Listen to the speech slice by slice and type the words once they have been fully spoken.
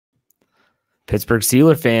Pittsburgh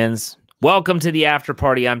Steelers fans, welcome to the after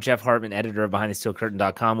party. I'm Jeff Hartman, editor of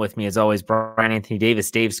BehindTheSteelCurtain.com. With me, as always, Brian Anthony Davis,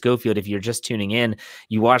 Dave Schofield. If you're just tuning in,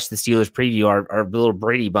 you watch the Steelers preview. Our little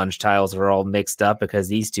Brady Bunch tiles are all mixed up because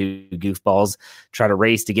these two goofballs try to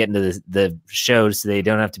race to get into the show so they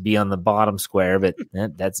don't have to be on the bottom square. But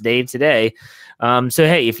that's Dave today. So,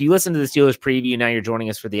 hey, if you listen to the Steelers preview, now you're joining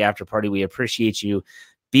us for the after party. We appreciate you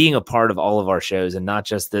being a part of all of our shows and not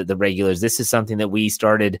just the regulars. This is something that we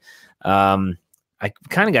started. I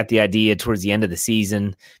kind of got the idea towards the end of the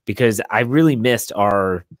season because I really missed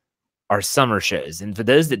our summer shows. And for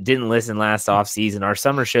those that didn't listen last off season, our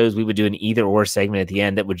summer shows, we would do an either or segment at the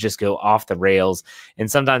end that would just go off the rails. And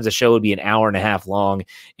sometimes the show would be an hour and a half long.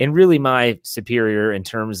 And really my superior in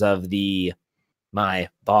terms of my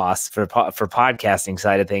boss for podcasting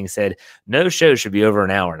side of things said, no show should be over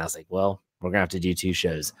an hour. And I was like, well, we're going to have to do two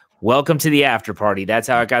shows. Welcome to the after party. That's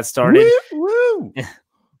how it got started. Woo!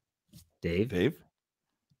 Dave.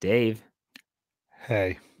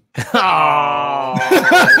 Hey. Oh,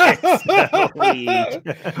 so weak.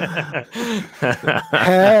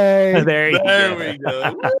 Hey. There we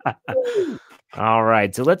go. All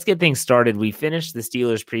right, so let's get things started. We finished the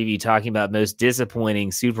Steelers preview talking about most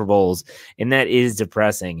disappointing Super Bowls, and that is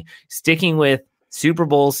depressing. Sticking with Super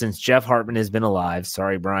Bowl since Jeff Hartman has been alive.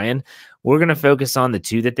 Sorry, Brian. We're going to focus on the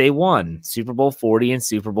two that they won, Super Bowl 40 and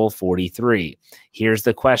Super Bowl 43. Here's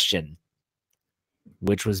the question.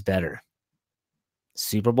 Which was better?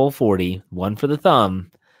 Super Bowl 40, one for the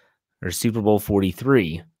thumb, or Super Bowl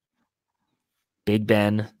 43? Big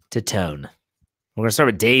Ben to Tone. We're going to start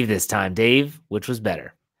with Dave this time. Dave, which was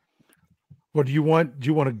better? What do you want? Do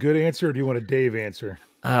you want a good answer or do you want a Dave answer?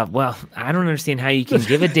 Well, I don't understand how you can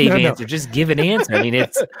give a Dave answer. Just give an answer. I mean, you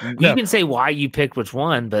can say why you picked which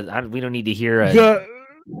one, but we don't need to hear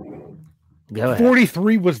Go ahead.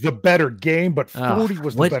 43 was the better game, but 40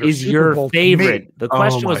 was the better. What is your favorite? The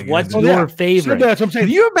question was, what's your favorite? So that's what I'm saying.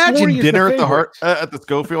 Can you imagine dinner at the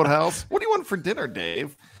Schofield house? What do you want for dinner,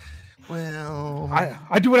 Dave? Well,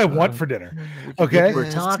 I do what I want for dinner. Okay,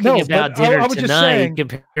 we're talking about dinner tonight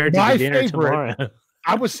compared to the dinner tomorrow.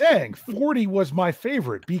 I was saying 40 was my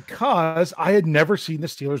favorite because I had never seen the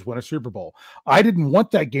Steelers win a Super Bowl. I didn't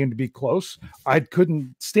want that game to be close. I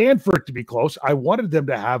couldn't stand for it to be close. I wanted them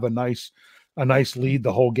to have a nice lead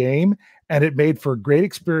the whole game, and it made for a great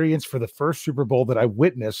experience for the first Super Bowl that I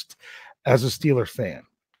witnessed as a Steelers fan.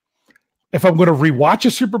 If I'm going to rewatch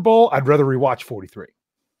a Super Bowl, I'd rather rewatch 43.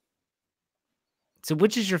 So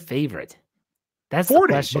which is your favorite? That's 40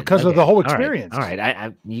 the question. Because of the whole experience. All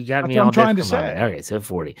right. You got me all I'm trying to say. Okay, so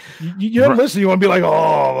 40. You don't listen. You want to be like,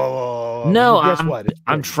 oh. No, guess what?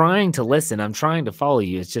 I'm trying to listen. I'm trying to follow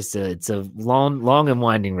you. It's just it's a long and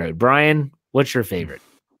winding road. Brian, what's your favorite?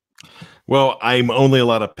 Well, I'm only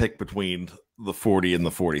allowed to pick between the 40 and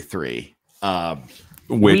the 43.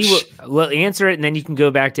 We'll answer it, and then you can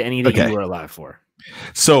go back to any that you were allowed for.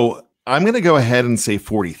 So I'm going to go ahead and say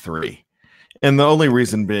 43. And the only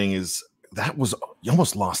reason being is you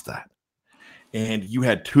almost lost that. And you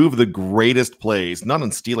had two of the greatest plays, not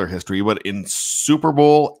in Steeler history, but in Super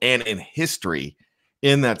Bowl and in history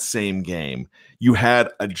in that same game. You had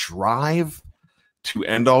a drive to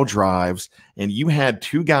end all drives, and you had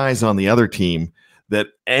two guys on the other team that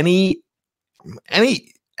any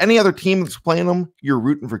other team that's playing them, you're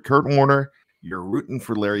rooting for Kurt Warner, you're rooting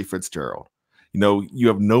for Larry Fitzgerald. You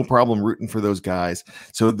have no problem rooting for those guys.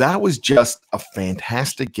 So that was just a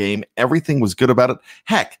fantastic game. Everything was good about it.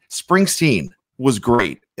 Heck, Springsteen was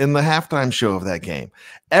great in the halftime show of that game.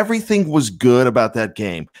 Everything was good about that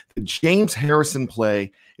game. The James Harrison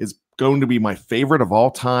play is going to be my favorite of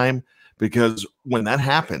all time because when that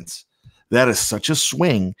happens, that is such a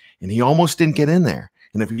swing, and he almost didn't get in there.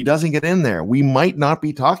 And if he doesn't get in there, we might not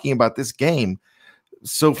be talking about this game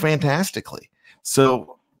so fantastically.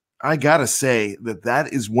 So I got to say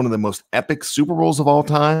that is one of the most epic Super Bowls of all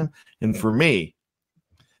time. And for me,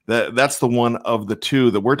 that's the one of the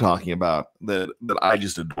two that we're talking about that I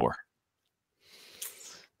just adore.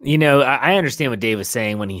 I understand what Dave was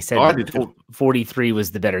saying when he said 43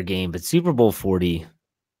 was the better game, but Super Bowl 40,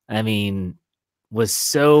 I mean, was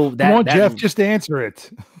so that. Come on, Jeff, just answer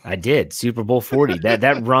it. I did. Super Bowl 40.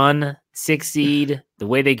 That run, 6 seed, the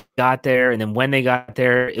way they got there, and then when they got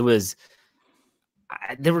there,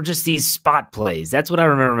 there were just these spot plays. That's what I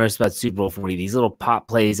remember most about Super Bowl 40. These little pop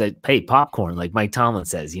plays that pay popcorn, like Mike Tomlin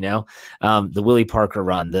says, the Willie Parker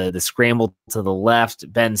run, the scramble to the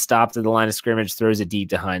left, Ben stopped at the line of scrimmage, throws it deep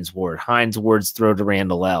to Hines Ward. Hines Ward's throw to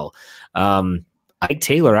Randall L. Ike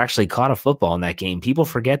Taylor actually caught a football in that game. People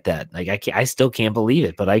forget that. Like I still can't believe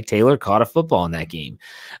it, but Ike Taylor caught a football in that game.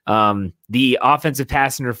 The offensive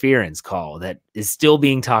pass interference call that is still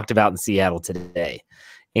being talked about in Seattle today.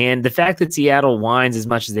 And the fact that Seattle whines as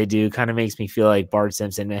much as they do kind of makes me feel like Bart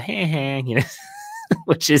Simpson, you know,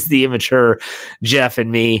 which is the immature Jeff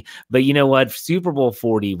and me. But you know what? Super Bowl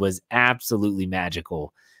 40 was absolutely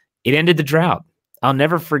magical. It ended the drought. I'll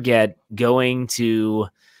never forget going to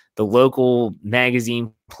the local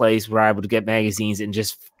magazine place where I would get magazines and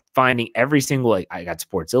just finding every single, like, I got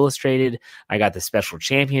Sports Illustrated. I got the special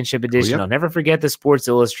championship edition. Oh, yep. I'll never forget the Sports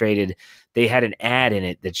Illustrated. They had an ad in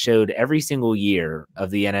it that showed every single year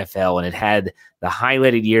of the NFL, and it had the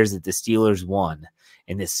highlighted years that the Steelers won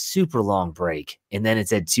in this super long break. And then it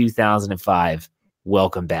said 2005,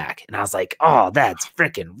 welcome back. And I was like, oh, that's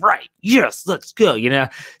freaking right. Yes, let's go. You know,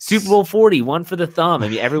 Super Bowl 40, one for the thumb. I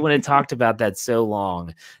mean, everyone had talked about that so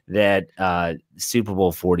long, that Super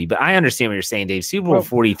Bowl 40. But I understand what you're saying, Dave. Super Bowl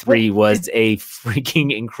 43 was a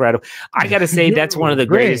freaking incredible. I got to say, that's one of the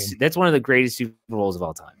greatest. That's one of the greatest Super Bowls of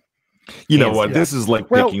all time. You know what? This is like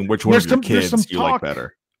picking which one of your kids you like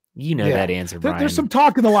better. You know that answer, Brian. There's some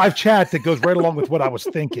talk in the live chat that goes right along with what I was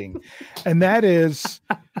thinking. And that is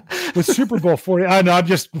with Super Bowl 40. I know I'm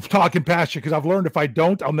just talking past you because I've learned if I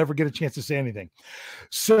don't, I'll never get a chance to say anything.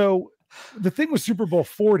 So the thing with Super Bowl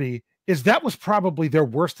 40 is that was probably their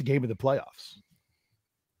worst game of the playoffs.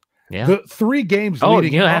 Yeah. The 3 games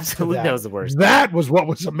leading up absolutely. to That was the worst. That was what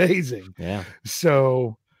was amazing. Yeah.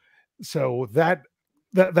 So that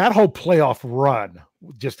whole playoff run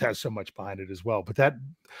just has so much behind it as well. But that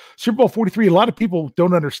Super Bowl 43, a lot of people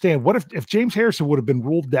don't understand. What if James Harrison would have been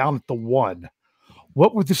ruled down at the 1?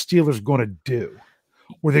 What were the Steelers going to do?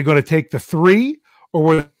 Were they going to take the 3, or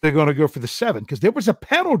were they going to go for the 7? Because there was a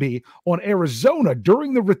penalty on Arizona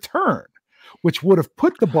during the return, which would have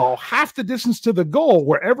put the ball half the distance to the goal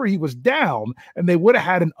wherever he was down, and they would have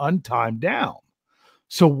had an untimed down.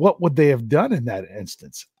 So what would they have done in that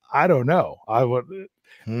instance? I don't know. I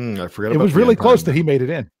forgot. It was really close that he made it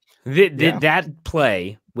in. That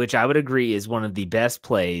play, which I would agree is one of the best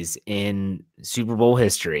plays in Super Bowl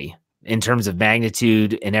history in terms of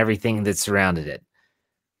magnitude and everything that surrounded it.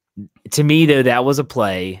 To me, though, that was a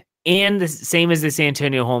play, and the same as this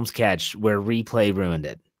Antonio Holmes catch where replay ruined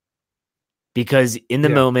it. Because in the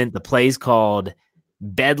moment, the play's called,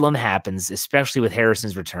 bedlam happens, especially with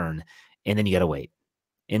Harrison's return, and then you got to wait.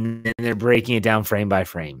 And then they're breaking it down frame by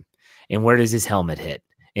frame. And where does his helmet hit?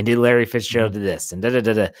 And did Larry Fitzgerald do this? And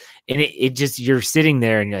da-da-da-da. And it just, you're sitting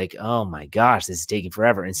there and you're like, oh my gosh, this is taking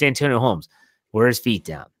forever. And Santonio Holmes, were his feet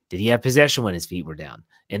down? Did he have possession when his feet were down?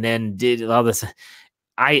 And then did all this.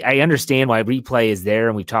 I understand why replay is there,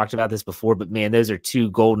 and we've talked about this before, but man, those are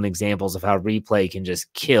 2 golden examples of how replay can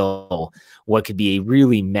just kill what could be a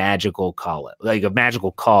really magical call, like a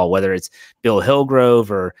magical call, whether it's Bill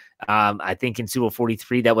Hillgrove or I think in Super Bowl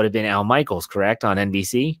 43, that would have been Al Michaels, correct, on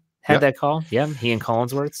NBC? Had that call? Yeah, he and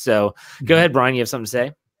Collinsworth. So go ahead, Brian. You have something to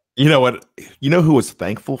say? You know what? You know who was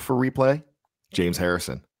thankful for replay? James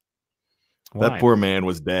Harrison. Why? That poor man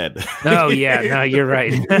was dead. Oh, yeah. No, you're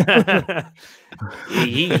right.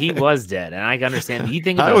 he was dead. And I understand. You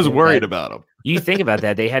think I was worried about him. You think about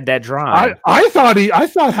that. They had that drive. I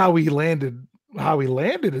thought how he landed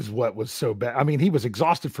is what was so bad. I mean, he was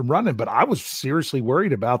exhausted from running, but I was seriously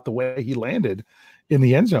worried about the way he landed in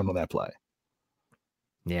the end zone on that play.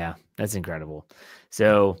 Yeah, that's incredible.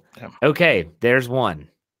 So, okay, there's one.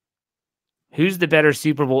 Who's the better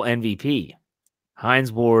Super Bowl MVP?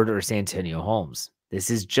 Hines Ward or Santonio Holmes?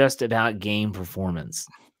 This is just about game performance.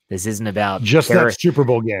 This isn't about just that Super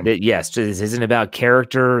Bowl game. Yes, this isn't about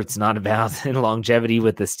character. It's not about longevity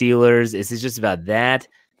with the Steelers. This is just about that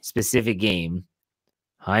specific game.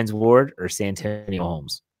 Hines Ward or Santonio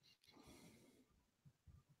Holmes?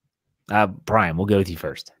 Brian, we'll go with you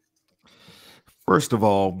first. First of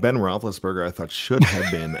all, Ben Roethlisberger, I thought should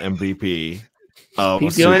have been MVP.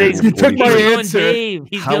 He's doing it. He took my answer.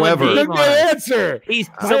 However, took my answer.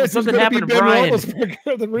 Something happened to Brian.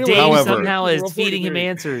 Dave somehow is feeding him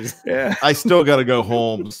answers. Yeah. I still got to go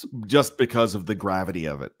Holmes just because of the gravity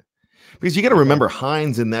of it. Because you got to remember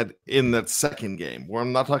Hines in that second game, where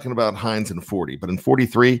I'm not talking about Hines in 40, but in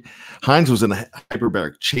 43, Hines was in a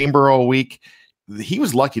hyperbaric chamber all week. He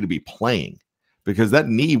was lucky to be playing because that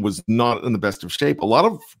knee was not in the best of shape. A lot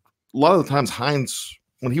of the times Hines,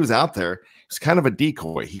 when he was out there, it's kind of a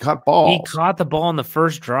decoy. He caught balls. He caught the ball on the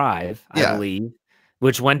first drive, I believe,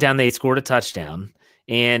 which went down. They scored a touchdown,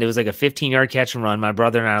 and it was like a 15-yard catch and run. My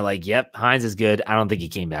brother and I are like, yep, Hines is good. I don't think he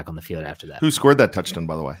came back on the field after that. Who scored that touchdown,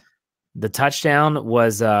 by the way? The touchdown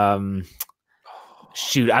was, I want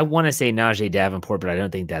to say Najee Davenport, but I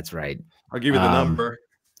don't think that's right. I'll give you the number.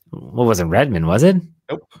 What was it? Redmond, was it?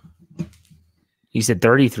 Nope. You said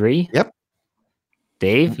 33? Yep.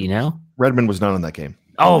 Dave, you know? Redmond was not in that game.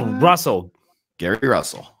 Oh, Russell. Gary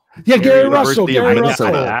Russell. Yeah, Gary Russell. University of Gary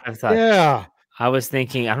Minnesota. Russell. Yeah. I was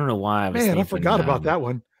thinking, I don't know why I was thinking. I forgot about that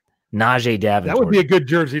one. Najee Davenport. That would be a good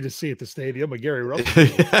jersey to see at the stadium, a Gary Russell.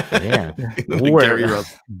 Yeah. Gary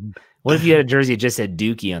Russell. What if you had a jersey that just said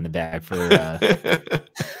Dookie on the back for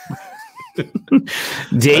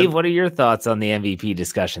Dave, what are your thoughts on the MVP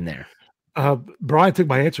discussion there? Brian took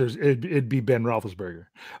my answers. It'd be Ben Roethlisberger.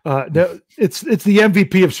 No, it's the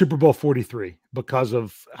MVP of Super Bowl 43 because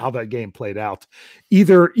of how that game played out.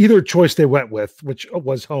 Either choice they went with, which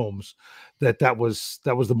was Holmes, that was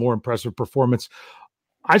the more impressive performance.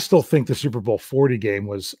 I still think the Super Bowl 40 game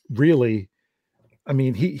was really, I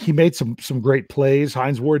mean, he made some great plays.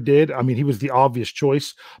 Hines Ward did. I mean, he was the obvious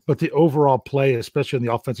choice, but the overall play, especially on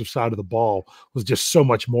the offensive side of the ball, was just so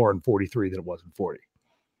much more in 43 than it was in 40.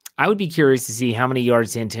 I would be curious to see how many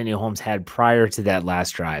yards Santonio Holmes had prior to that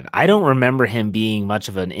last drive. I don't remember him being much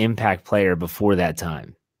of an impact player before that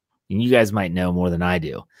time. And you guys might know more than I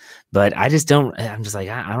do, but I just don't. I'm just like,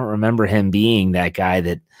 I don't remember him being that guy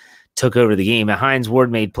that took over the game. Hines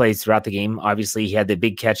Ward made plays throughout the game. Obviously, he had the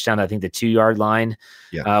big catch down, I think, the 2-yard line,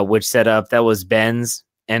 which set up, that was Ben's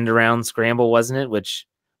end around scramble, wasn't it? Which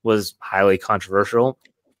was highly controversial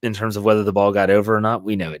in terms of whether the ball got over or not.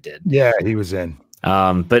 We know it did. Yeah, he was in.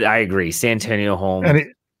 But I agree. Santonio Holmes.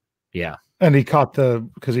 And he caught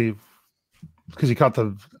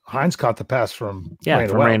Hines caught the pass from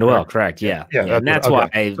Randall, correct. Yeah. And that's why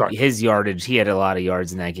sorry. His yardage, he had a lot of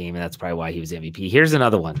yards in that game, and that's probably why he was MVP. Here's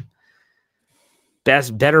another one.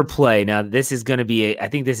 Better play. Now, this is going to be I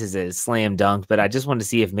think this is a slam dunk, but I just wanted to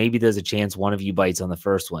see if maybe there's a chance one of you bites on the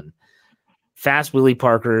first one. Fast Willie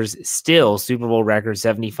Parker's still Super Bowl record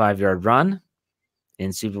 75-yard run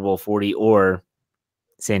in Super Bowl 40, or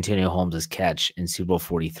Santonio Holmes' catch in Super Bowl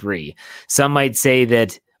 43. Some might say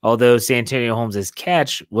that although Santonio Holmes'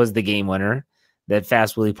 catch was the game winner, that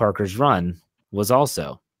Fast Willie Parker's run was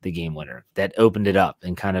also the game winner that opened it up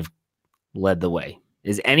and kind of led the way.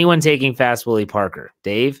 Is anyone taking Fast Willie Parker?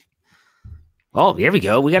 Dave? Oh, here we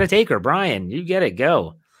go. We got a taker. Brian, you get it.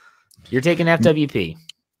 Go. You're taking FWP.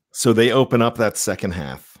 So they open up that second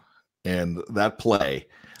half, and that play,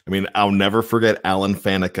 I mean, I'll never forget Alan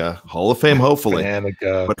Faneca, Hall of Fame, hopefully.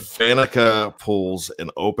 But Faneca pulls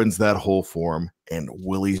and opens that hole for him, and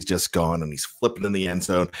Willie's just gone, and he's flipping in the end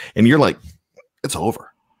zone, and you're like, it's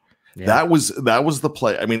over. Yeah. That was the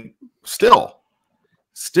play. I mean, still,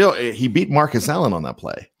 he beat Marcus Allen on that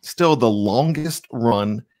play. Still the longest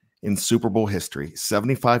run in Super Bowl history,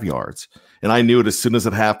 75 yards. And I knew it as soon as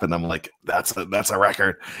it happened. I'm like, that's a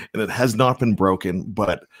record. And it has not been broken,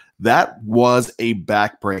 but that was a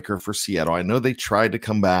backbreaker for Seattle. I know they tried to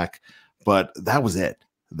come back, but that was it.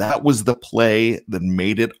 That was the play that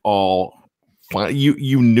made it all fine.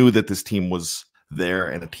 You knew that this team was there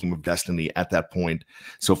and a team of destiny at that point.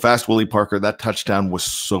 So Fast Willie Parker, that touchdown was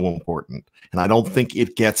so important. And I don't think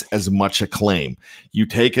it gets as much acclaim. You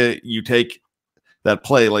take that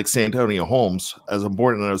play like Santonio Holmes, as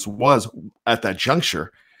important as it was at that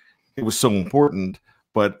juncture, it was so important,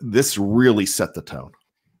 but this really set the tone.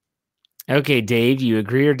 Okay, Dave, do you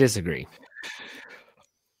agree or disagree?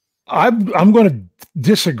 I'm going to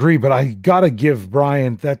disagree, but I got to give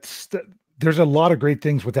Brian there's a lot of great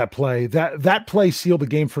things with that play. That play sealed the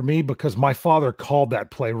game for me because my father called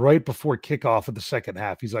that play right before kickoff of the second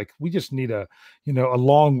half. He's like, we just need a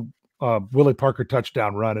long Willie Parker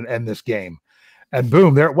touchdown run and end this game. And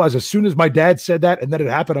boom, there it was. As soon as my dad said that and then it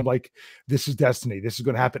happened, I'm like, this is destiny. This is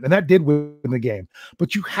going to happen. And that did win the game.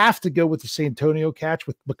 But you have to go with the Santonio catch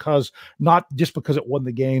because not just because it won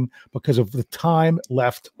the game, because of the time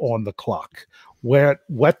left on the clock. What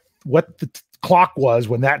the clock was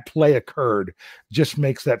when that play occurred just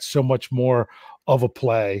makes that so much more of a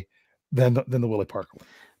play than the Willie Parker one.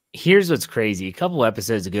 Here's what's crazy. A couple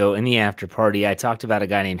episodes ago in the after party, I talked about a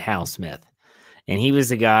guy named Hal Smith. And he was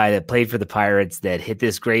the guy that played for the Pirates that hit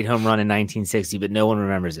this great home run in 1960, but no one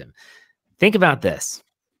remembers him. Think about this.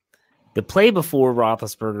 The play before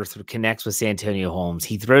Roethlisberger connects with Santonio Holmes,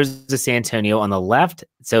 he throws to Santonio on the left.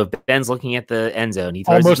 So if Ben's looking at the end zone, he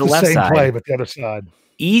throws almost to the left same side. Play, but the other side.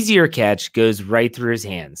 Easier catch goes right through his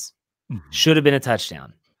hands. Should have been a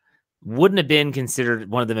touchdown. Wouldn't have been considered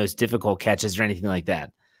one of the most difficult catches or anything like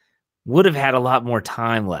that. Would have had a lot more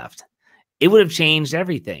time left. It would have changed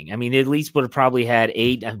everything. I mean, at least would have probably had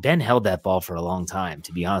 8. Ben held that ball for a long time,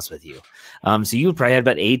 to be honest with you. So you would probably have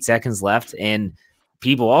about 8 seconds left. And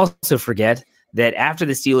people also forget that after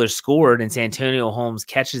the Steelers scored and Santonio Holmes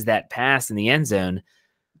catches that pass in the end zone,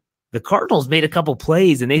 the Cardinals made a couple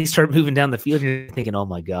plays and they start moving down the field. And you're thinking, oh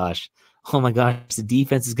my gosh, the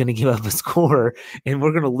defense is going to give up a score and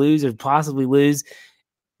we're going to lose or possibly lose.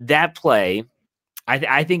 That play,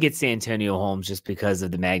 I think it's Santonio Holmes just because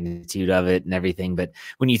of the magnitude of it and everything. But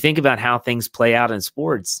when you think about how things play out in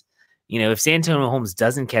sports, if Santonio Holmes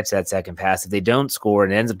doesn't catch that second pass, if they don't score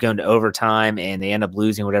and it ends up going to overtime and they end up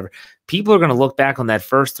losing, whatever, people are going to look back on that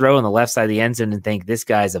first throw on the left side of the end zone and think this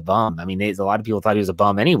guy's a bum. I mean, a lot of people thought he was a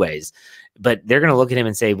bum anyways, but they're going to look at him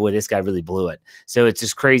and say, boy, this guy really blew it. So it's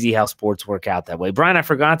just crazy how sports work out that way. Brian, I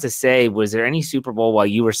forgot to say, was there any Super Bowl while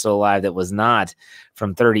you were still alive that was not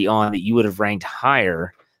from 30 on that you would have ranked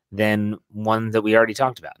higher than one that we already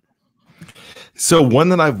talked about? So one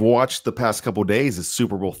that I've watched the past couple of days is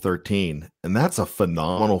Super Bowl 13, and that's a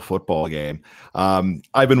phenomenal football game.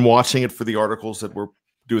 I've been watching it for the articles that we're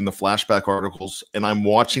doing, the flashback articles, and I'm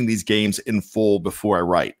watching these games in full before I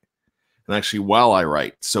write, and actually while I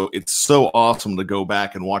write. So it's so awesome to go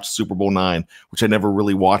back and watch Super Bowl 9, which I never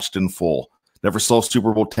really watched in full. Never saw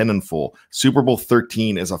Super Bowl 10 in full. Super Bowl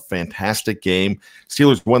 13 is a fantastic game.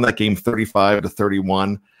 Steelers won that game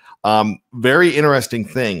 35-31. Very interesting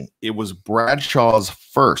thing. It was Bradshaw's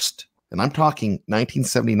first, and I'm talking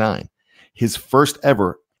 1979, his first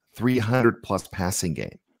ever 300 plus passing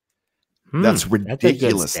game. That's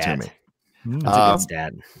ridiculous to me. That's a good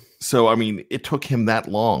stat. So, I mean, it took him that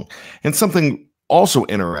long. And something also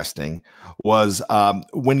interesting was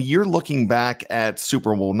when you're looking back at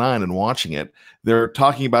Super Bowl 9 and watching it, they're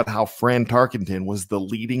talking about how Fran Tarkenton was the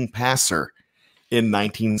leading passer in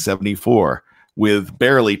 1974. With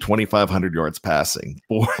barely 2,500 yards passing.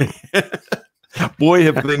 Boy,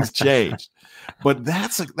 have things changed. But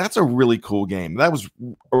that's a really cool game. That was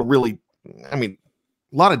a really, a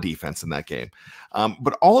lot of defense in that game.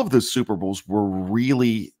 But all of those Super Bowls were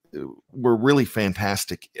really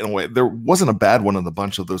fantastic in a way. There wasn't a bad one in the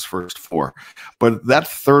bunch of those first four. But that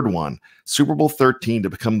third one, Super Bowl 13, to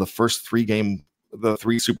become the first the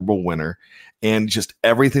 3 Super Bowl winner, and just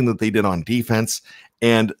everything that they did on defense,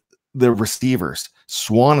 and the receivers,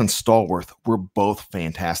 Swan and Stallworth, were both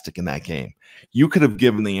fantastic in that game. You could have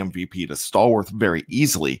given the MVP to Stallworth very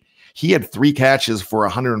easily. He had 3 catches for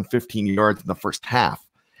 115 yards in the first half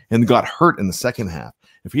and got hurt in the second half.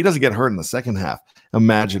 If he doesn't get hurt in the second half,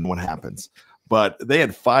 imagine what happens. But they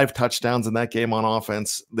had 5 touchdowns in that game on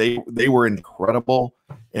offense. They were incredible,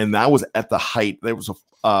 and that was at the height. There was a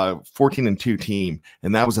 14-2 team,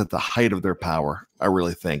 and that was at the height of their power. I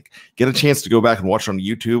really think. Get a chance to go back and watch on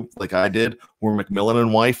YouTube, like I did, where McMillan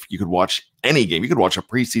and Wife. You could watch any game. You could watch a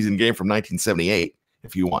preseason game from 1978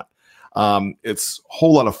 if you want. It's a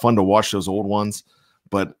whole lot of fun to watch those old ones,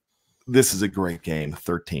 but this is a great game.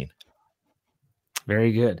 13.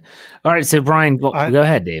 Very good. All right, so Brian, go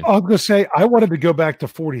ahead, Dave. I was going to say I wanted to go back to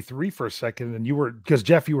 43 for a second, and because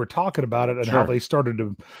Jeff, you were talking about it and how they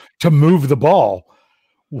started to move the ball.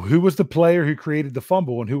 Who was the player who created the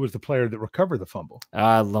fumble, and who was the player that recovered the fumble?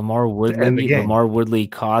 LaMarr Woodley. LaMarr Woodley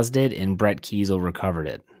caused it, and Brett Kiesel recovered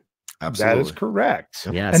it. Absolutely. That is correct.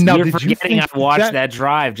 Yes. And now, you're forgetting I watched that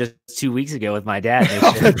drive just 2 weeks ago with my dad.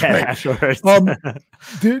 Afterwards.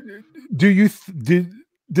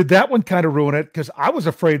 Did that one kind of ruin it? Because I was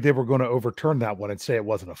afraid they were going to overturn that one and say it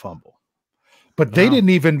wasn't a fumble. But they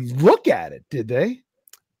didn't even look at it, did they?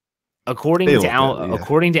 According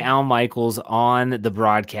to Al Michaels on the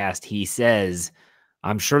broadcast, he says,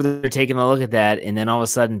 I'm sure they're taking a look at that. And then all of a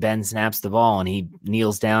sudden, Ben snaps the ball and he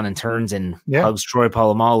kneels down and turns and hugs Troy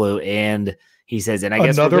Polamalu. And he says, and I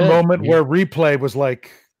guess another moment where replay was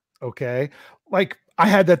like, okay, like I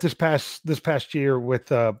had that this past year with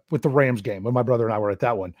the Rams game when my brother and I were at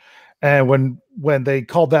that one. And when they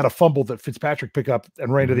called that a fumble that Fitzpatrick picked up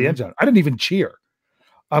and ran to the end zone, I didn't even cheer.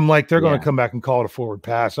 I'm like, they're going to come back and call it a forward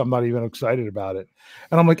pass. I'm not even excited about it.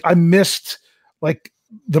 And I'm like, I missed like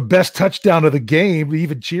the best touchdown of the game,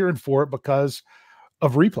 even cheering for it because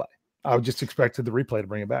of replay. I just expected the replay to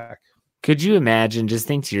bring it back. Could you imagine, just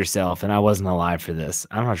think to yourself, and I wasn't alive for this.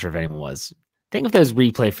 I'm not sure if anyone was. Think if there's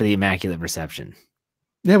replay for the Immaculate Reception.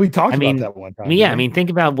 Yeah, we talked about that one time. Yeah, I mean, think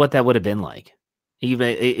about what that would have been like. It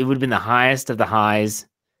would have been the highest of the highs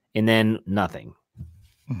and then nothing.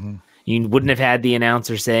 Mm-hmm. You wouldn't have had the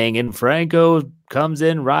announcer saying, and Franco comes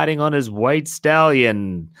in riding on his white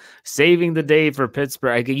stallion, saving the day for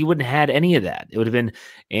Pittsburgh. You wouldn't have had any of that. It would have been,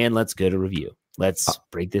 and let's go to review. Let's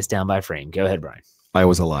break this down by frame. Go ahead, Brian. I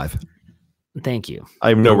was alive. Thank you. I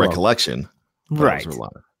have no recollection. Right.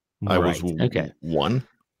 I was okay. 1.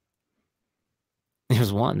 It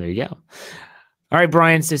was 1. There you go. All right,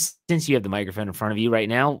 Brian. So since you have the microphone in front of you right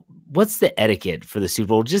now, what's the etiquette for the Super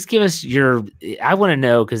Bowl? Just give us I want to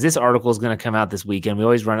know, because this article is going to come out this weekend. We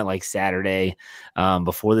always run it like Saturday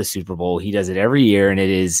before the Super Bowl. He does it every year, and it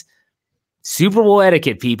is Super Bowl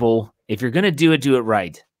etiquette, people. If you're going to do it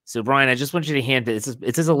right. So, Brian, I just want you to hand it.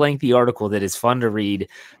 It's a lengthy article that is fun to read,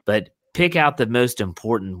 but pick out the most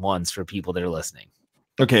important ones for people that are listening.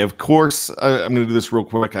 Okay, of course, I'm going to do this real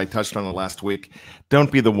quick. I touched on it last week.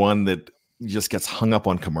 Don't be the one that just gets hung up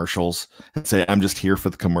on commercials and say, I'm just here for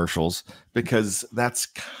the commercials, because that's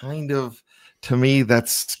to me,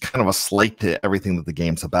 that's kind of a slight to everything that the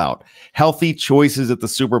game's about. Healthy choices at the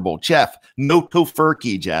Super Bowl. Jeff, no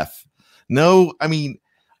tofurkey, Jeff. No, I mean,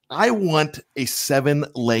 I want a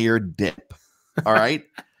 7-layer dip. All right.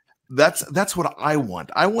 That's what I want.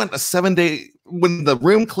 I want a 7-day, when the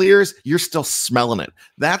room clears, you're still smelling it.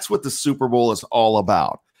 That's what the Super Bowl is all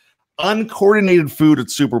about. Uncoordinated food at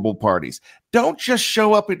Super Bowl parties. Don't just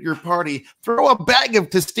show up at your party, throw a bag of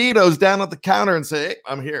Tostitos down at the counter and say, hey,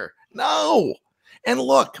 I'm here. No. And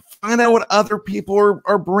look, find out what other people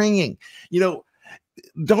are bringing.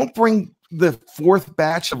 Don't bring the 4th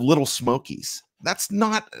batch of Little Smokies. That's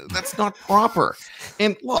not proper.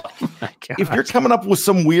 And look, if you're coming up with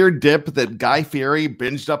some weird dip that Guy Fieri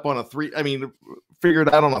figured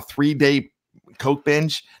out on a 3-day Coke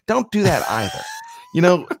binge, don't do that either.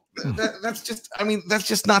 That's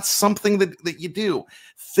just not something that you do.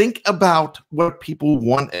 Think about what people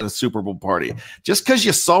want at a Super Bowl party. Just because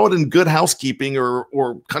you saw it in Good Housekeeping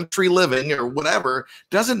or Country Living or whatever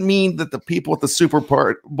doesn't mean that the people at the Super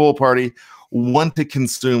Bowl party want to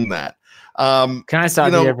consume that. Can I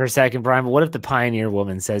stop you there for a second, Brian? But what if the Pioneer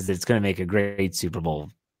Woman says that it's going to make a great Super Bowl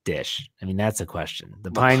dish? I mean, that's a question.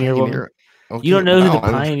 The Pioneer Woman. Okay, you don't know who the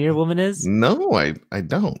Pioneer Woman is? No, I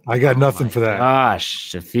don't. I got nothing for that.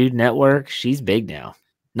 Gosh, the Food Network. She's big now.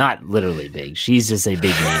 Not literally big. She's just a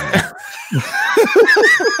big name.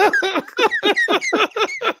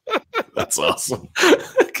 That's awesome.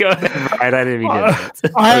 Go ahead, Brian. I didn't even do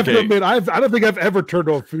that. I have to admit, I don't think I've ever turned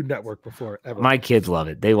on Food Network before. Ever. My kids love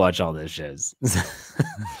it. They watch all those shows.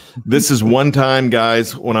 This is one time,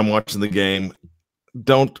 guys, when I'm watching the game,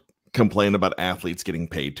 don't complain about athletes getting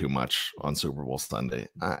paid too much on Super Bowl Sunday.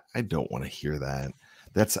 I don't want to hear that.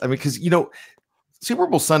 Because Super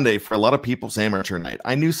Bowl Sunday for a lot of people is amateur night.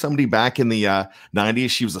 I knew somebody back in the 90s.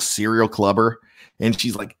 She was a serial clubber, and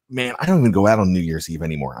she's like, man, I don't even go out on New Year's Eve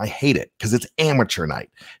anymore. I hate it because it's amateur night,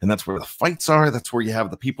 and that's where the fights are. That's where you have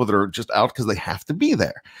the people that are just out because they have to be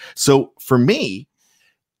there. So for me,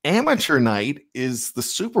 amateur night is the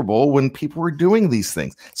Super Bowl when people are doing these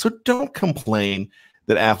things. So don't complain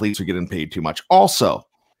that athletes are getting paid too much. Also,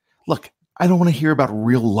 look, I don't want to hear about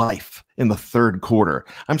real life in the third quarter.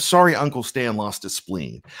 I'm sorry Uncle Stan lost his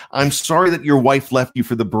spleen. I'm sorry that your wife left you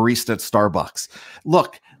for the barista at Starbucks.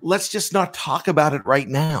 Look, let's just not talk about it right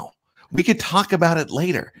now. We could talk about it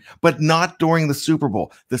later, but not during the Super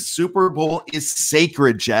Bowl. The Super Bowl is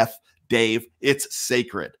sacred, Jeff, Dave. It's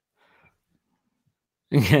sacred.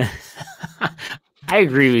 I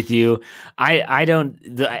agree with you. I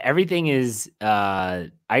don't. Everything is. I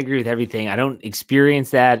agree with everything. I don't experience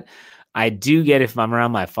that. I do get if I'm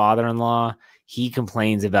around my father-in-law, he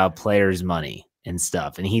complains about players' money and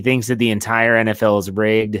stuff, and he thinks that the entire NFL is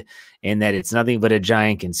rigged and that it's nothing but a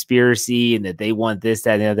giant conspiracy and that they want this,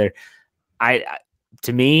 that, and the other.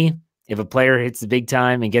 To me, if a player hits the big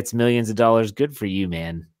time and gets millions of dollars, good for you,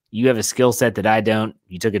 man. You have a skill set that I don't.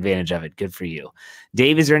 You took advantage of it. Good for you.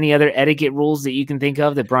 Dave, is there any other etiquette rules that you can think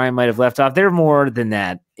of that Brian might have left off? There are more than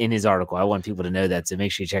that in his article. I want people to know that, so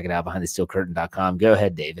make sure you check it out, behindthesteelcurtain.com. Go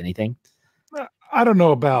ahead, Dave. Anything? I don't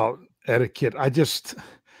know about etiquette.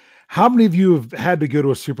 How many of you have had to go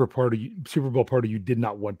to a Super Bowl party you did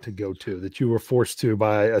not want to go to, that you were forced to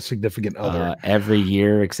by a significant other? Every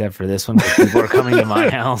year except for this one, people are coming to my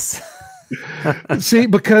house. See,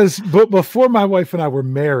 but before my wife and I were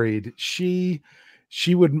married, she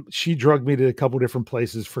drugged me to a couple different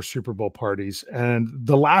places for Super Bowl parties, and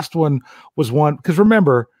the last one was one because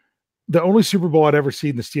remember, the only Super Bowl I'd ever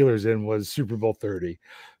seen the Steelers in was Super Bowl 30.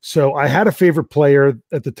 So I had a favorite player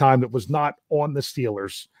at the time that was not on the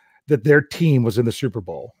Steelers, that their team was in the Super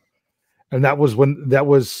Bowl, and that was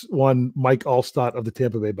one Mike Allstott of the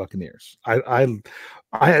Tampa Bay Buccaneers.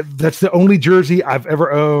 I that's the only jersey I've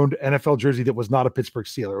ever owned, NFL jersey, that was not a Pittsburgh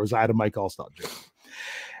Steeler. I had a Mike Allstott jersey.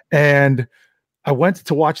 And I went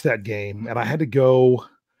to watch that game, and I had to go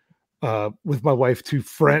with my wife to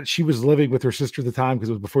friend. She was living with her sister at the time because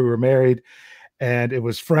it was before we were married, and it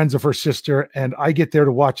was friends of her sister. And I get there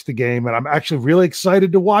to watch the game, and I'm actually really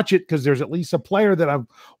excited to watch it because there's at least a player that I'm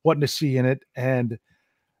wanting to see in it. And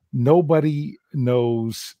nobody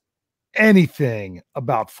knows anything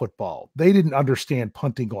about football. They didn't understand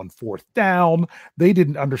punting on 4th down. They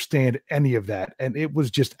didn't understand any of that. And it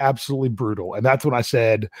was just absolutely brutal. And that's when I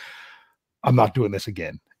said, I'm not doing this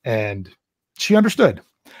again. And she understood.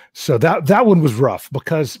 So that one was rough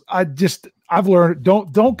because I've learned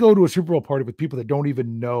don't go to a Super Bowl party with people that don't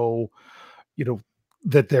even know,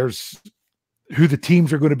 that there's who the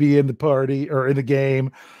teams are going to be in the party or in the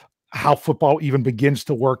game, how football even begins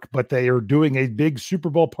to work, but they are doing a big Super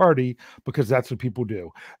Bowl party because that's what people do.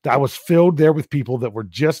 I was filled there with people that were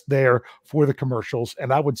just there for the commercials.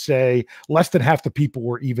 And I would say less than half the people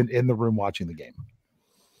were even in the room watching the game.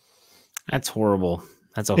 That's horrible.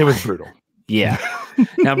 It was brutal. Yeah.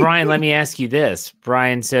 Now, Brian, let me ask you this.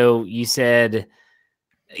 Brian, so you said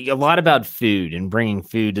a lot about food and bringing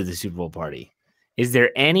food to the Super Bowl party. Is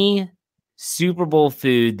there any Super Bowl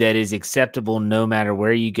food that is acceptable no matter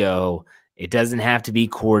where you go? It doesn't have to be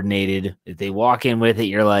coordinated. If they walk in with it,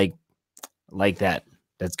 you're like that.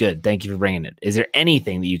 That's good. Thank you for bringing it. Is there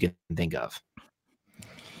anything that you can think of?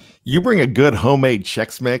 You bring a good homemade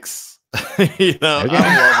Chex Mix. Okay.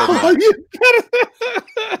 I love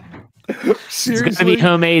it. Seriously? It's got to be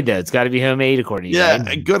homemade, though. It's got to be homemade according to you. Yeah,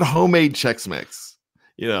 right? a good homemade Chex Mix.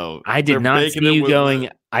 I did not see you going.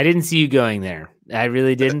 I didn't see you going there. I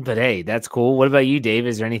really didn't. But hey, that's cool. What about you, Dave?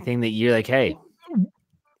 Is there anything that you're like, hey?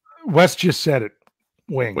 Wes just said it.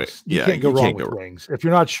 Wings. You can't go wrong with wings. If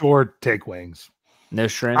you're not sure, take wings. No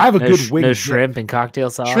shrimp. I have a good wing. No shrimp and cocktail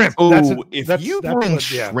sauce. Shrimp. Oh, if you bring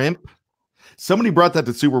shrimp, somebody brought that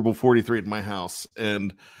to Super Bowl 43 at my house,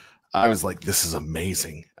 and I was like, this is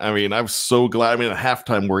amazing. I mean, I was so glad. I mean, at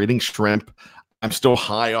halftime, we're eating shrimp. I'm still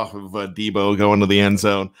high off of Debo going to the end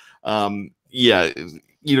zone.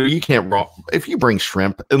 You can't if you bring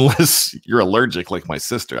shrimp, unless you're allergic, like my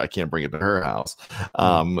sister, I can't bring it to her house.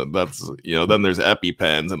 That's, then there's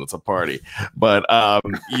EpiPens and it's a party. But,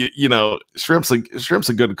 shrimp's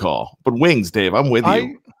a good call. But wings, Dave, I'm with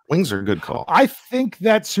you. Wings are a good call. I think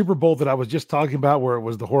that Super Bowl that I was just talking about, where it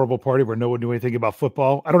was the horrible party where no one knew anything about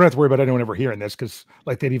football. I don't have to worry about anyone ever hearing this because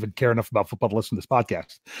they didn't even care enough about football to listen to this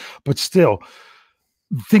podcast. But still,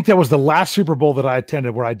 I think that was the last Super Bowl that I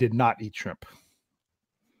attended where I did not eat shrimp.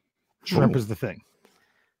 Shrimp is the thing.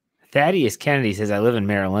 Thaddeus Kennedy says, I live in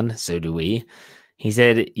Maryland. So do we. He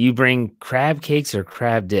said, you bring crab cakes or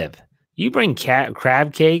crab dip? You bring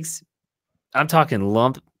crab cakes? I'm talking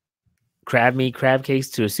lump crab meat crab cakes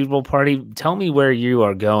to a Super Bowl party. Tell me where you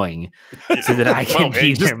are going so that I can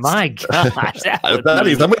be there. My gosh.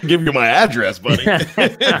 Thaddeus, I'm going to give you my address, buddy.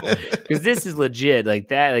 Because this is legit. Like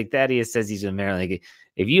Thaddeus says he's in Maryland. Like,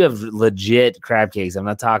 if you have legit crab cakes, I'm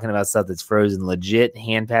not talking about stuff that's frozen, legit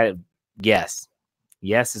hand patted. Yes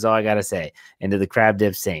is all I gotta say. And to the crab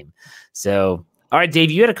dip, same. So, all right,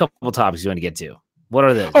 Dave, you had a couple topics you want to get to. What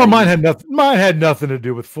are those? Oh, mine had nothing. Mine had nothing to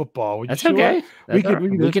do with football. That's okay. We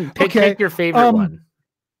can pick your favorite one.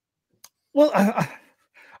 Well,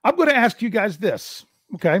 I'm going to ask you guys this.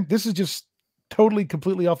 Okay, this is just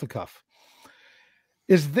completely off the cuff.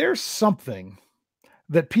 Is there something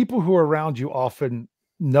that people who are around you often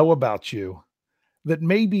know about you that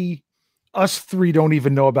maybe us three don't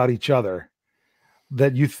even know about each other,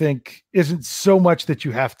 that you think isn't so much that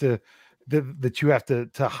you have to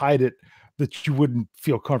hide it, that you wouldn't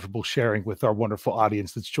feel comfortable sharing with our wonderful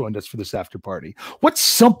audience that's joined us for this after party? What's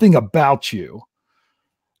something about you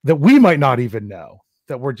that we might not even know,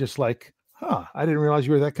 that we're just like, I didn't realize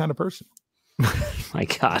you were that kind of person? My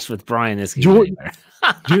gosh, with Brian, this do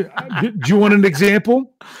you want an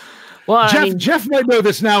example? Well, Jeff might know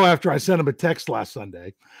this now after I sent him a text last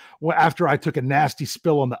Sunday, after I took a nasty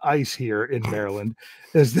spill on the ice here in Maryland,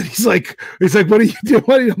 is that he's like, what are you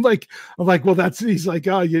doing? I'm like, well, he's like,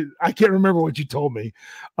 I can't remember what you told me.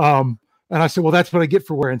 And I said, well, that's what I get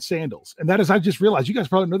for wearing sandals. And that is, I just realized, you guys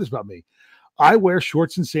probably know this about me. I wear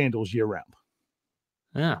shorts and sandals year round.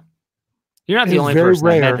 Yeah. You're not the only person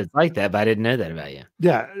I met that's like that, but I didn't know that about you.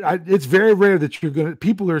 Yeah. It's very rare that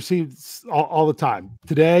people are seeing all the time.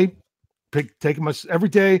 Today, taking my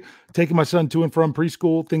son to and from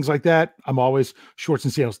preschool, things like that. I'm always shorts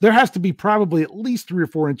and sandals. There has to be probably at least 3 or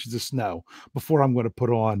 4 inches of snow before I'm going to put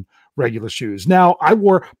on regular shoes. Now,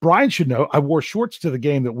 Brian should know, I wore shorts to the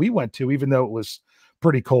game that we went to, even though it was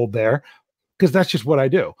pretty cold there, because that's just what I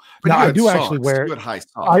do. But now, I do socks. actually wear high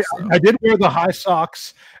socks. I did wear the high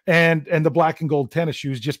socks and the black and gold tennis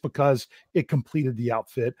shoes just because it completed the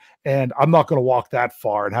outfit. And I'm not going to walk that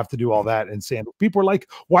far and have to do all that in sandals. People are like,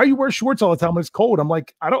 why are you wearing shorts all the time when it's cold? I'm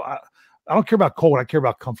like, I don't care about cold. I care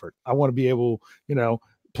about comfort. I want to be able,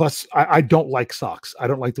 plus I don't like socks. I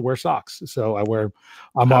don't like to wear socks. So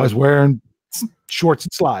I'm always wearing shorts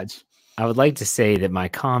and slides. I would like to say that my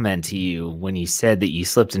comment to you when you said that you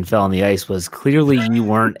slipped and fell on the ice was clearly you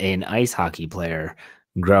weren't an ice hockey player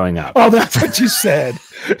growing up. Oh, that's what you said.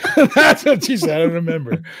 That's what you said. I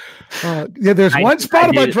remember. Yeah, there's one spot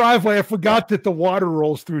on my driveway. I forgot that the water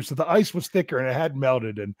rolls through, so the ice was thicker and it hadn't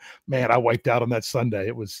melted. And man, I wiped out on that Sunday.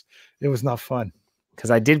 It was not fun.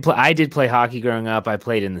 Because I did play hockey growing up. I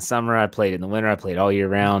played in the summer. I played in the winter. I played all year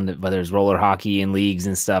round, whether it's roller hockey and leagues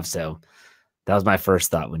and stuff. So that was my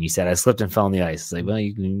first thought when you said I slipped and fell on the ice. It's like, well,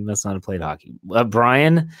 you must not have played hockey.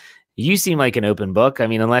 Brian, you seem like an open book. I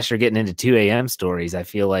mean, unless you're getting into 2 a.m. stories, I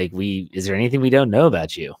feel like is there anything we don't know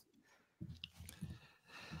about you?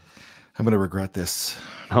 I'm going to regret this.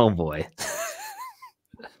 Oh boy.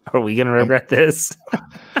 Are we going to regret this?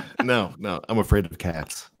 No, I'm afraid of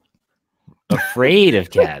cats. Afraid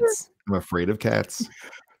of cats. I'm afraid of cats.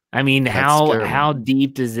 I mean, Cats how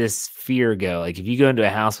deep does this fear go? Like, if you go into a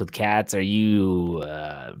house with cats, are you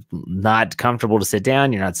not comfortable to sit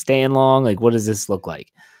down? You're not staying long? Like, what does this look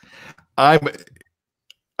like? I'm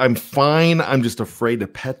fine. I'm just afraid to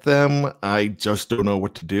pet them. I just don't know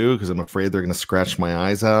what to do because I'm afraid they're going to scratch my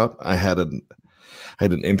eyes out. I had an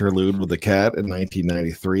interlude with a cat in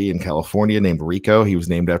 1993 in California named Rico. He was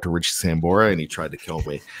named after Richie Sambora, and he tried to kill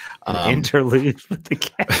me. Interlude with the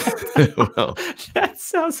cat. Well, that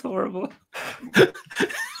sounds horrible.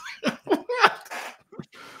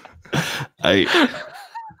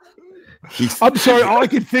 I'm sorry. All I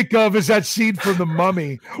can think of is that scene from The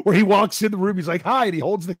Mummy where he walks in the room. He's like, "Hi," and he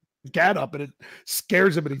holds the cat up, and it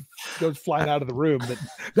scares him, and he goes flying out of the room.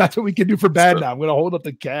 That's what we can do for bad now. I'm going to hold up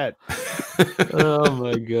the cat. Oh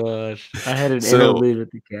my gosh! I had an interlude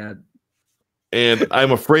with the cat, and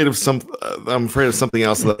I'm afraid of something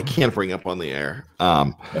else that I can't bring up on the air.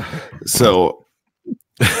 So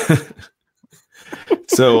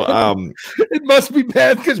it must be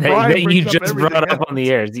bad because Brian you just brought up on the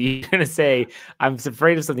air. You're gonna say I'm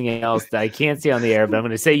afraid of something else that I can't say on the air, but I'm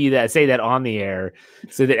gonna say that on the air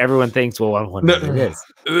so that everyone thinks, well, I wonder what it is.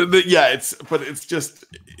 Yeah,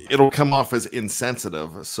 it'll come off as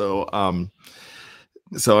insensitive. So I'm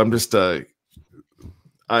just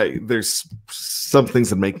there's some things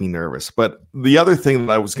that make me nervous. But the other thing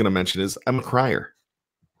that I was gonna mention is I'm a crier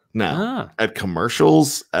now at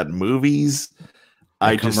commercials, at movies.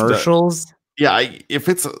 Commercials? If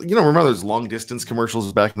it's remember those long distance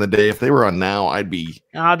commercials back in the day? If they were on now, I'd be.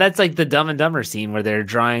 Oh, that's like the Dumb and Dumber scene where they're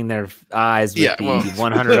drying their eyes with the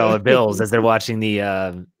 $100 bills as they're watching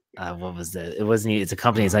the. What was that? It wasn't. It's a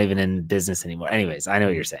company that's not even in business anymore. Anyways, I know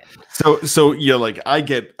what you're saying. So yeah, like I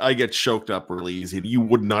get choked up really easy. You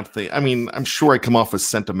would not think. I mean, I'm sure I come off as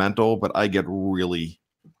sentimental, but I get really.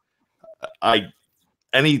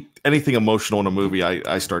 Anything emotional in a movie,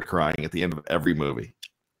 I start crying at the end of every movie.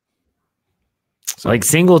 So, like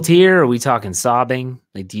single tear? Or are we talking sobbing?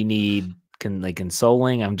 Like, do you need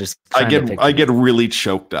consoling? I'm just. I get really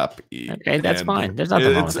choked up. Okay, that's fine. There's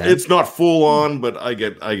nothing wrong with that. It's not full on, but I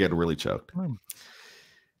get really choked. All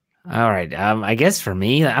right. I guess for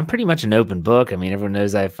me, I'm pretty much an open book. I mean, everyone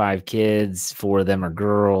knows I have 5 kids. 4 of them are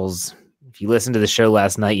girls. If you listened to the show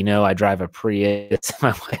last night, you know I drive a Prius.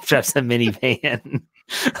 My wife drives a minivan.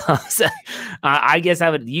 So, I guess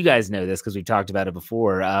you guys know this because we've talked about it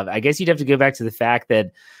before. I guess you'd have to go back to the fact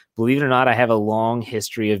that, believe it or not, I have a long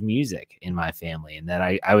history of music in my family, and that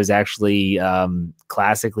I was actually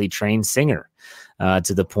classically trained singer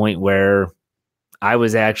to the point where I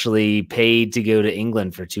was actually paid to go to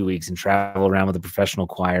England for 2 weeks and travel around with a professional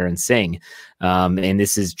choir and sing. And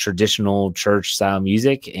this is traditional church style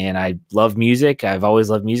music. And I love music. I've always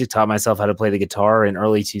loved music, taught myself how to play the guitar in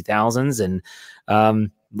early 2000s. And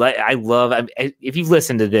if you've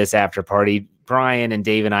listened to this after party, Brian and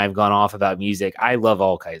Dave and I have gone off about music. I love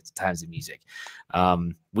all kinds of music.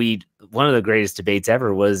 One of the greatest debates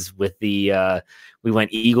ever was with we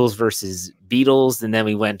went Eagles versus Beatles, and then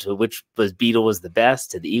we went to which was Beatle was the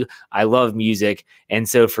best to the Eagles. I love music. And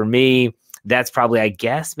so for me, that's probably, I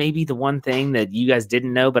guess, maybe the one thing that you guys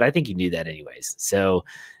didn't know, but I think you knew that anyways. So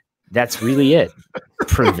that's really it.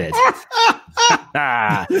 Prove it.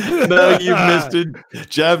 No, you missed it.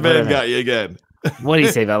 Javman got you again. What do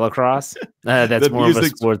you say about lacrosse? That's more of a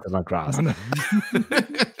sport than lacrosse.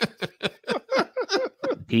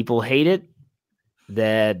 People hate it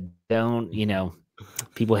that don't,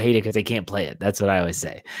 people hate it because they can't play it. That's what I always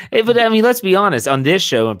say. But I mean, let's be honest. On this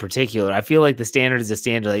show in particular, I feel like the standard is a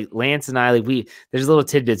standard. Like Lance and I, there's little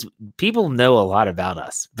tidbits. People know a lot about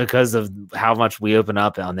us because of how much we open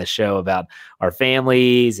up on this show about our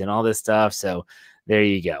families and all this stuff. So there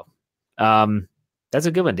you go. That's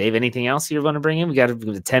a good one, Dave. Anything else you want to bring in? We got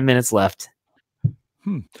 10 minutes left.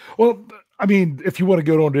 Well, I mean, if you want to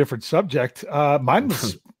go to a different subject, mine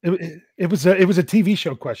was It was a TV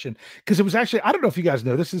show question because it was actually, I don't know if you guys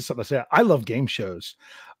know, this is something I say. I love game shows.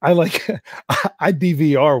 I like I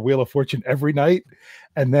DVR Wheel of Fortune every night.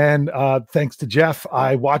 And then thanks to Jeff,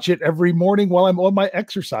 I watch it every morning while I'm on my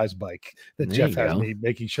exercise bike that There Jeff you has go. me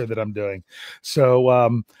making sure that I'm doing. So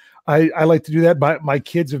I like to do that. My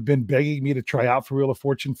kids have been begging me to try out for Wheel of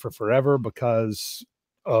Fortune for forever because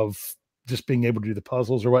of just being able to do the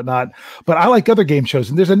puzzles or whatnot. But I like other game shows.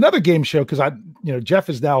 And there's another game show because Jeff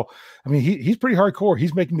is now, I mean, he's pretty hardcore.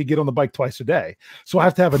 He's making me get on the bike twice a day. So I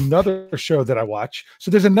have to have another show that I watch.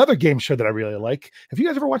 So there's another game show that I really like. Have you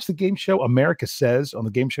guys ever watched the game show America Says on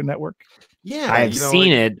the Game Show Network? Yeah, I've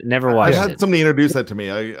seen it, never I watched had it. somebody introduce that to me.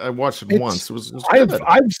 I watched it once. It was good.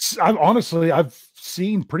 I've honestly, I've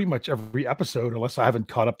seen pretty much every episode, unless I haven't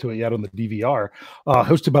caught up to it yet on the DVR.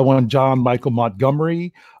 Hosted by one John Michael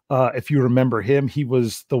Montgomery. If you remember him, he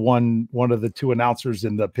was one of the two announcers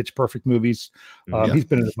in the Pitch Perfect movies. Yeah, He's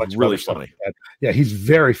been in a bunch really of other stuff funny. like that. Yeah, he's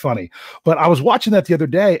very funny. But I was watching that the other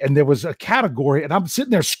day, and there was a category, and I'm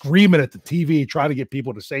sitting there screaming at the TV, trying to get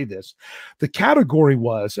people to say this. The category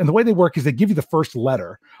was, and the way they work is they give you the first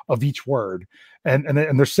letter of each word, and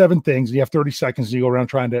there's 7 things, and you have 30 seconds, and you go around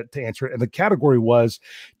trying to answer it. And the category was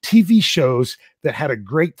TV shows that had a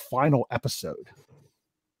great final episode.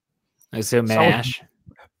 So MASH.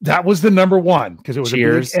 That was the number one because it was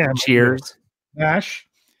Cheers. a big M. Cheers. MASH.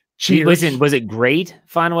 Cheers. Was it great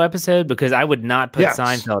final episode? Because I would not put Yes.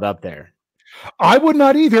 Seinfeld up there. I would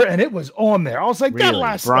not either, and it was on there. I was like, that Really?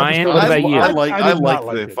 last Brian, episode what was- about you? I did like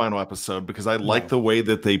not the it. final episode because I like the way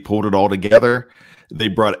that they pulled it all together. They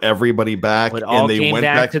brought everybody back It all and they came went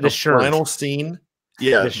back back to the shirt. final scene.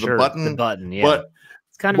 Yeah, the shirt, button. the button. Yeah, But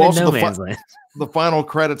it's kind of in also no the man's land. the final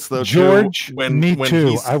credits though, George, too, when me too.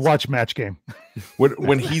 he's I watch Match Game.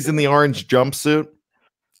 when he's in the orange jumpsuit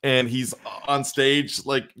and he's on stage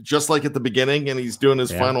like just like at the beginning and he's doing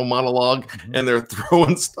his Yeah. final monologue and they're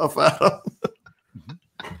throwing stuff at him.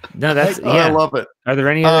 No, that's I love it. Are there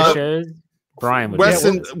any other shows? Brian would Wes be-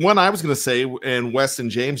 and one I was going to say, and Wes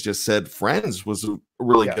and James just said, Friends was a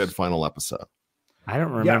really Yes. good final episode. I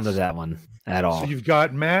don't remember Yes. that one at all. So you've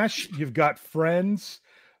got MASH, you've got Friends,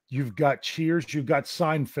 you've got Cheers, you've got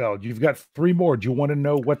Seinfeld, you've got 3 more. Do you want to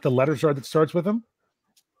know what the letters are that starts with them?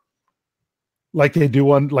 Like they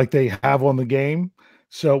do on, like they have on the game.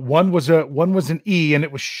 So one was an E and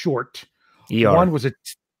it was short. ER. One was it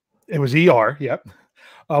was ER. Yep.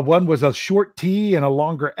 One was a short T and a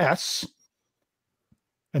longer S.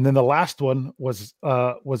 And then the last one was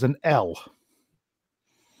an L.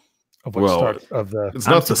 Of what Well, start of the. It's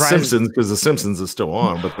I'm not The surprised- Simpsons because The Simpsons is still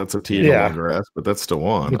on, but that's a T and Yeah. a longer S, but that's still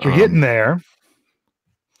on. But you're getting there.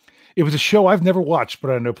 It was a show I've never watched, but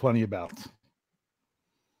I know plenty about.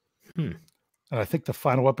 Hmm. And I think the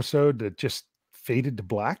final episode that just faded to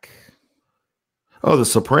black. Oh, The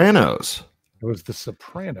Sopranos. It was The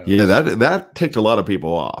Sopranos. Yeah, that ticked a lot of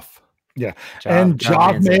people off. And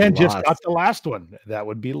Job Man's Man just Lost. got the last one. That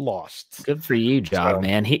would be Lost. Good for you, Job So,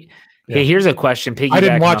 Man. yeah. Hey, here's a question. I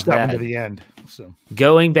didn't piggybacking watch off that one to the end. So,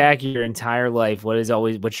 Going back your entire life,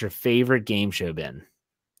 what's your favorite game show been?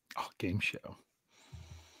 game show.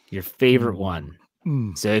 Your favorite Hmm. one.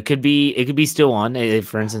 Mm. So it could be still on. If,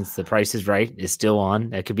 for instance, The Price is Right is still on.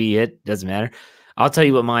 That could be it. Doesn't matter. I'll tell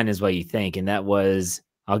you what mine is. What you think, and that was.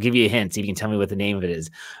 I'll give you a hint. See if you can tell me what the name of it is.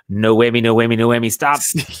 No whammy, no whammy, no whammy. Stop.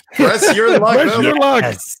 Press your luck. Press your luck.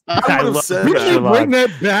 Yes. I I would've love said Press Didn't that. Your they bring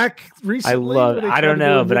Luck. that back I recently? love. when they I tried don't to do a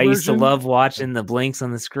know, new but I used to version? love watching the blinks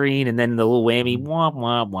on the screen, and then the little whammy, womp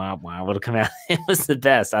womp womp womp, would come out. It was the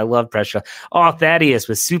best. I love Pressure. Oh, Thaddeus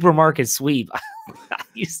with Supermarket Sweep.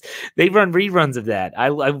 They run reruns of that. I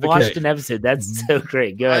watched Okay. an episode. That's so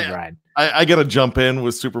great. Go ahead, Brian. I got to jump in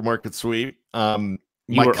with Supermarket Sweep.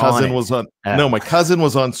 My were on cousin it. was on. Oh. No, my cousin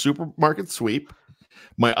was on Supermarket Sweep.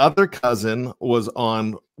 My other cousin was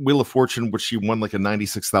on Wheel of Fortune, which she won like a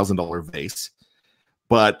 $96,000 vase.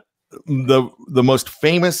 But the most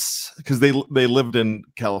famous, because they lived in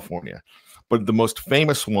California, but the most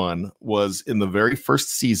famous one was in the very first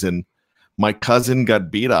season. My cousin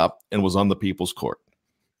got beat up and was on the People's Court.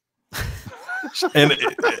 And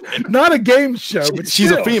Not a game show, but she's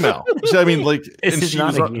still. a female. I mean, like, This and is she not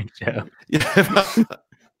was a on- game show. Yeah.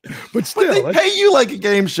 But But still, they that's- pay you like a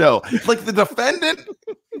game show. Like the defendant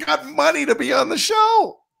got money to be on the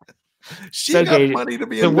show. She Okay, got money to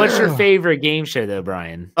be So, in what's there. your favorite game show, though,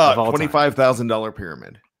 Brian? of all time? $25,000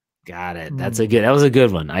 pyramid. Got it. That was a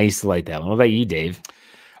good one. I used to like that one. What about you, Dave?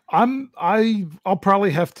 I'll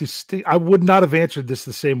probably have to stay. I would not have answered this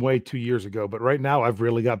the same way 2 years ago, but right now I've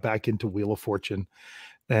really got back into Wheel of Fortune,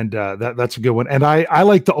 and that's a good one. And I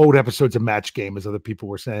like the old episodes of Match Game, as other people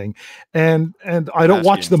were saying, and I don't Match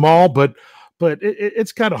watch Game's them all, but but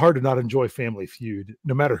it's kind of hard to not enjoy Family Feud,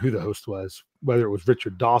 no matter who the host was, whether it was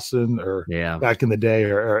Richard Dawson or back in the day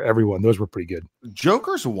or everyone. Those were pretty good.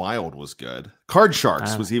 Joker's Wild was good. Card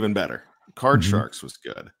Sharks was even better. Card Sharks was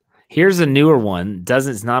good. Here's a newer one.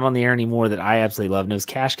 It's not on the air anymore that I absolutely love. And it was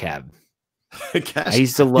Cash Cab. I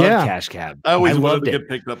used to love Cash Cab. I always loved to get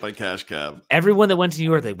picked up by Cash Cab. Everyone that went to New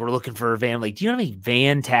York, they were looking for a van. Like, do you know how many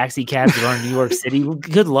van taxi cabs that are in New York City? Well,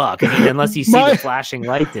 good luck. I mean, unless you see the flashing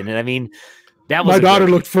lights in it. I mean, that was my daughter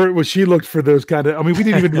looked for it. She looked for those kind of. I mean, we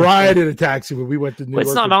didn't even ride in a taxi when we went to New York.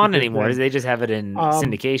 It's not on anymore. They just have it in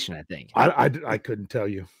syndication, I think. I couldn't tell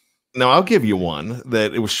you. Now I'll give you one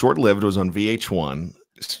that it was short lived. It was on VH1,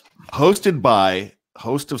 hosted by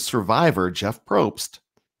host of Survivor Jeff Probst.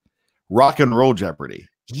 Rock and Roll Jeopardy.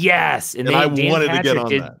 Yes. And I wanted to get on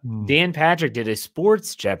that. Dan Patrick did a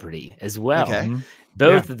sports Jeopardy as well. Okay.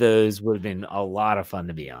 Both of those would have been a lot of fun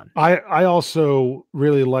to be on. I also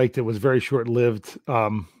really liked it. Was very short lived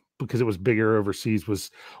because it was bigger overseas.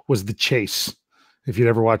 Was The Chase. If you'd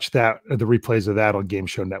ever watched that, the replays of that on Game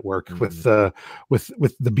Show Network with the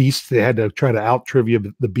Beast, they had to try to out trivia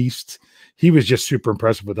the Beast. He was just super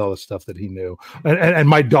impressive with all the stuff that he knew. And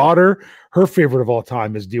my daughter, her favorite of all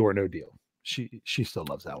time is Deal or No Deal. She still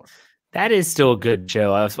loves that one. That is still a good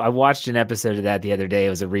show. I watched an episode of that the other day. It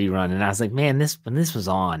was a rerun, and I was like, man, when this was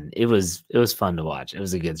on, it was fun to watch. It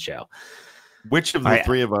was a good show. Which of the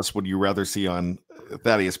three of us would you rather see on?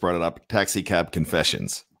 Thaddeus brought it up. Taxi Cab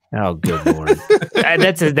Confessions. Oh, good Lord.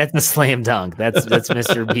 That's a slam dunk. That's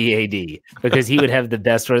Mr. BAD, because he would have the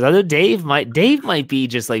best stories. Although Dave might be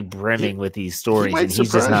just like brimming with these stories, and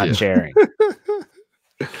he's just not sharing.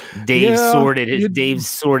 Dave's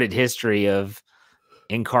sordid history of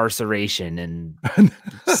incarceration and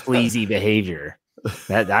sleazy behavior.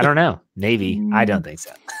 That I don't know. Maybe. I don't think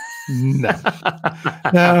so. No,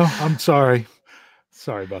 I'm sorry.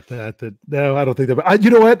 Sorry about that. No, I don't think that. But you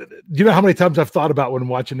know what? You know how many times I've thought about when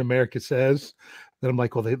watching America Says that I'm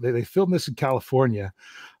like, well, they filmed this in California.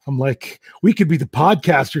 I'm like, we could be the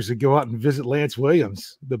podcasters that go out and visit Lance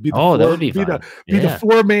Williams. That would be fun. Be the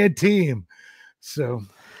 4-man team. So,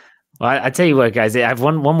 well, I tell you what, guys, I have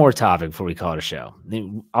one more topic before we call it a show.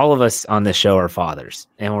 All of us on this show are fathers,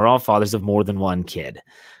 and we're all fathers of more than one kid.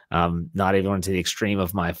 Not everyone to the extreme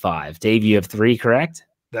of my 5. Dave, you have 3, correct?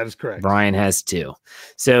 That is correct. Brian has 2.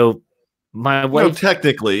 So my wife. No,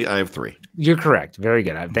 technically, I have 3. You're correct. Very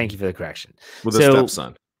good. Thank you for the correction. With a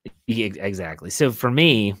stepson. Exactly. So for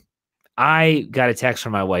me, I got a text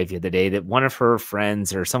from my wife the other day that one of her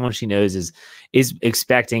friends or someone she knows is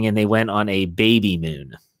expecting, and they went on a baby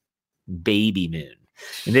moon. Baby moon.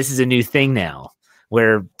 And this is a new thing now,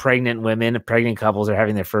 where pregnant couples are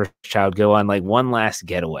having their first child go on like one last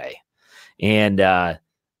getaway. And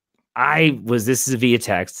this is via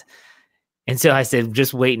text. And so I said,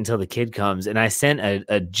 just wait until the kid comes. And I sent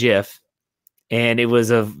a GIF, and it was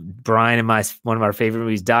of Brian and one of our favorite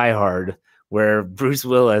movies, Die Hard, where Bruce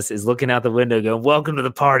Willis is looking out the window going, "Welcome to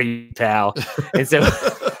the party, pal." And so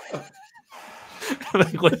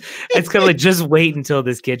it's kind of like, just wait until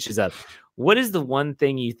this kid shows up. What is the one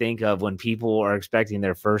thing you think of when people are expecting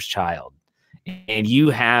their first child and you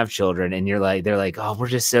have children and they're like, oh, we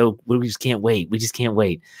just can't wait. We just can't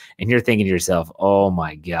wait. And you're thinking to yourself, oh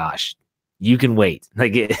my gosh, you can wait.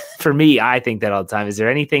 Like for me, I think that all the time. Is there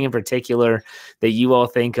anything in particular that you all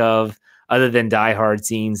think of other than Die Hard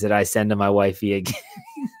scenes that I send to my wife via?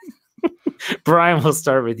 Brian, we'll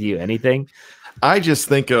start with you. Anything? I just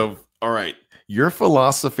think of, all right, your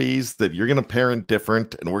philosophies that you're going to parent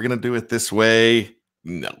different and we're going to do it this way.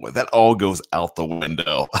 No, that all goes out the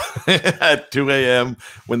window at 2 a.m.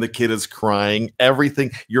 when the kid is crying. Everything,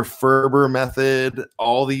 your Ferber method,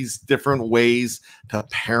 all these different ways to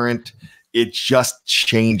parent, it just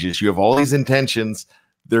changes. You have all these intentions.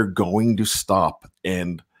 They're going to stop,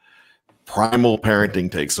 and primal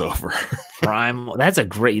parenting takes over. Primal. That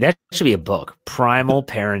should be a book. Primal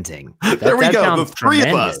parenting. There we go. The 3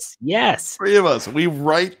 of us. Yes. 3 of us. We'll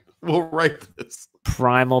write this.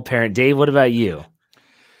 Primal parent. Dave, what about you?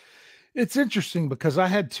 It's interesting because I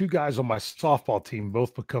had 2 guys on my softball team,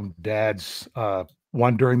 both become dads,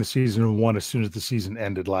 one during the season and one as soon as the season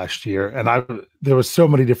ended last year. And there was so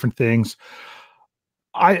many different things.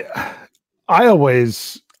 I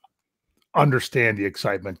always understand the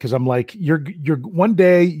excitement because I'm like, you're one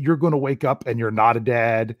day you're going to wake up and you're not a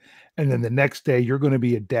dad. And then the next day you're going to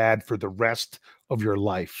be a dad for the rest of your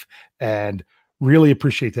life. And really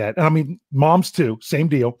appreciate that. And I mean, moms too, same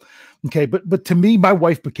deal. Okay. But to me, my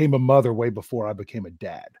wife became a mother way before I became a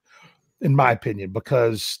dad, in my opinion,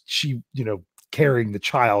 because she, carrying the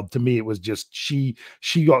child, to me, it was just, she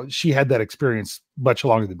had that experience much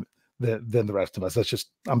longer than the rest of us.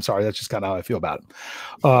 I'm sorry, that's just kind of how I feel about it.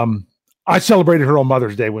 I celebrated her on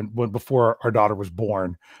Mother's Day when before our daughter was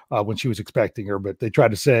born, when she was expecting her. But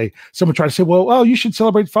someone tried to say, well, you should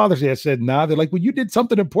celebrate Father's Day. I said, nah. They're like, well, you did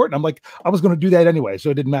something important. I'm like, I was going to do that anyway,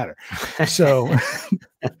 so it didn't matter. So,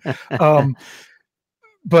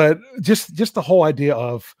 but just the whole idea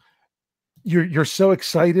of you're so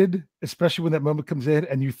excited, especially when that moment comes in,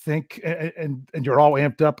 and you think and you're all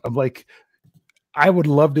amped up. I'm like, I would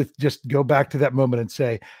love to just go back to that moment and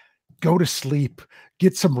say, go to sleep,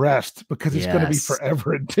 get some rest, because it's going to be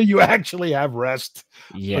forever until you actually have rest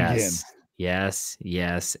again. Yes,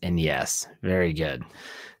 and yes. Very good.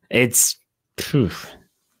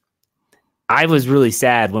 I was really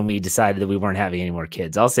sad when we decided that we weren't having any more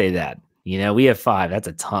kids. I'll say that. We have 5. That's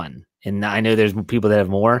a ton. And I know there's people that have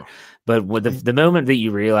more, but with the moment that you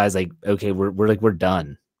realize, like, okay, we're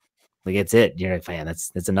done. Like, it's it. You're like, man,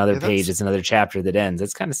 that's another page. It's another chapter that ends.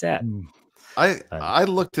 It's kind of sad. I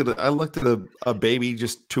looked at a baby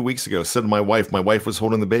just 2 weeks ago. Said to my wife was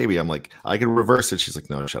holding the baby. I'm like, I could reverse it. She's like,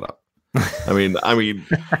 no, shut up. I mean, I would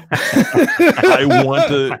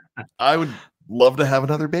love to have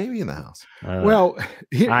another baby in the house. Well,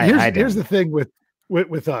 here's the thing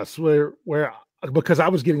with us, where because I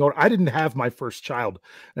was getting older, I didn't have my first child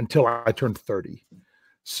until I turned 30.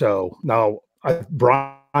 So now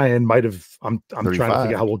Brian might have. I'm trying to figure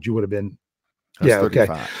out how old you would have been. Yeah. 35.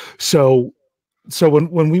 Okay. So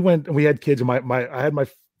when we went and we had kids, and I had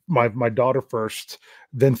my daughter first,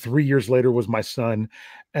 then 3 years later was my son,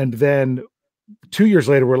 and then 2 years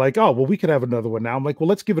later we're like, oh well, we could have another one now. I'm like, well,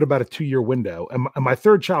 let's give it about a 2-year window. And my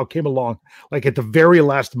third child came along like at the very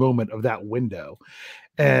last moment of that window,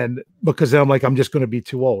 and because then I'm like, I'm just going to be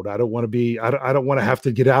too old. I don't want to have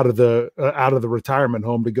to get out of the retirement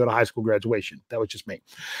home to go to high school graduation. That was just me.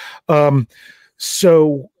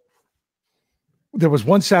 So there was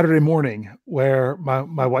one Saturday morning where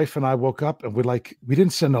my wife and I woke up and we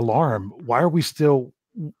didn't set an alarm. Why are we still?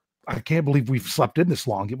 I can't believe we've slept in this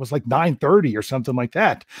long. It was like 9:30 or something like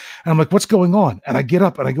that. And I'm like, what's going on? And I get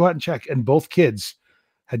up and I go out and check, and both kids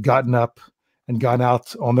had gotten up and gone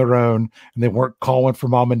out on their own, and they weren't calling for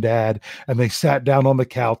mom and dad. And they sat down on the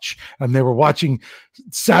couch and they were watching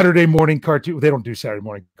Saturday morning cartoon. They don't do Saturday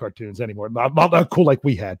morning cartoons anymore. Not cool like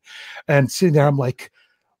we had. And sitting there, I'm like,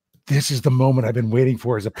 this is the moment I've been waiting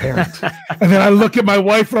for as a parent. And then I look at my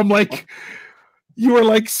wife and I'm like, you were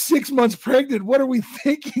like 6 months pregnant. What are we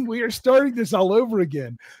thinking? We are starting this all over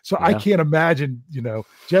again. So yeah. I can't imagine,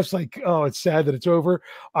 Jeff's like, oh, it's sad that it's over.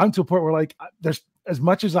 I'm to a point where like, there's as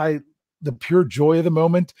much as the pure joy of the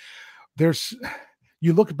moment,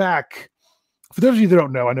 you look back. For those of you that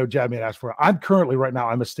don't know, I know Jad may ask for it. I'm currently right now,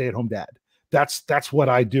 I'm a stay-at-home dad. That's what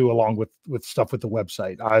I do along with stuff with the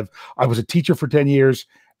website. I was a teacher for 10 years.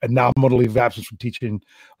 And now I'm on a leave of absence from teaching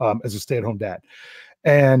as a stay-at-home dad.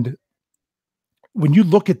 And when you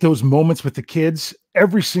look at those moments with the kids,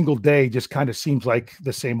 every single day just kind of seems like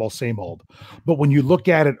the same old. But when you look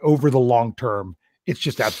at it over the long term, it's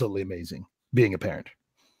just absolutely amazing being a parent.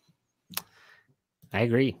 I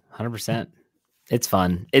agree 100%. It's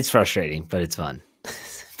fun. It's frustrating, but it's fun.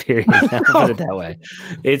 Period. I'll put it that way.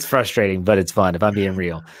 It's frustrating, but it's fun if I'm being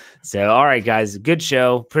real. So, all right, guys, good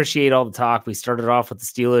show. Appreciate all the talk. We started off with the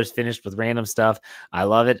Steelers, finished with random stuff. I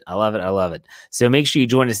love it. So make sure you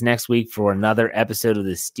join us next week for another episode of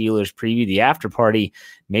the Steelers preview, the after party.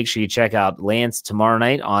 Make sure you check out Lance tomorrow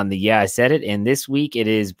night on the Yeah, I Said It. And this week it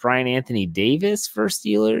is Brian Anthony Davis for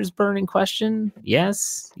Steelers burning question.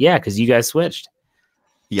 Yes. Yeah, because you guys switched.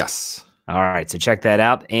 Yes. All right, so check that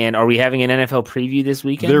out. And are we having an NFL preview this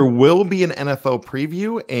weekend? There will be an NFL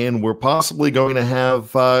preview, and we're possibly going to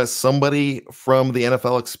have somebody from the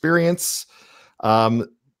NFL experience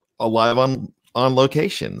alive on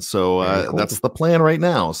location. So cool. That's the plan right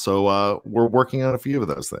now. So we're working on a few of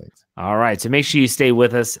those things. All right, so make sure you stay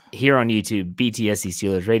with us here on YouTube, BTSC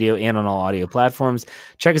Steelers Radio, and on all audio platforms.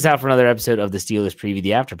 Check us out for another episode of the Steelers preview,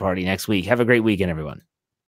 the after party next week. Have a great weekend, everyone.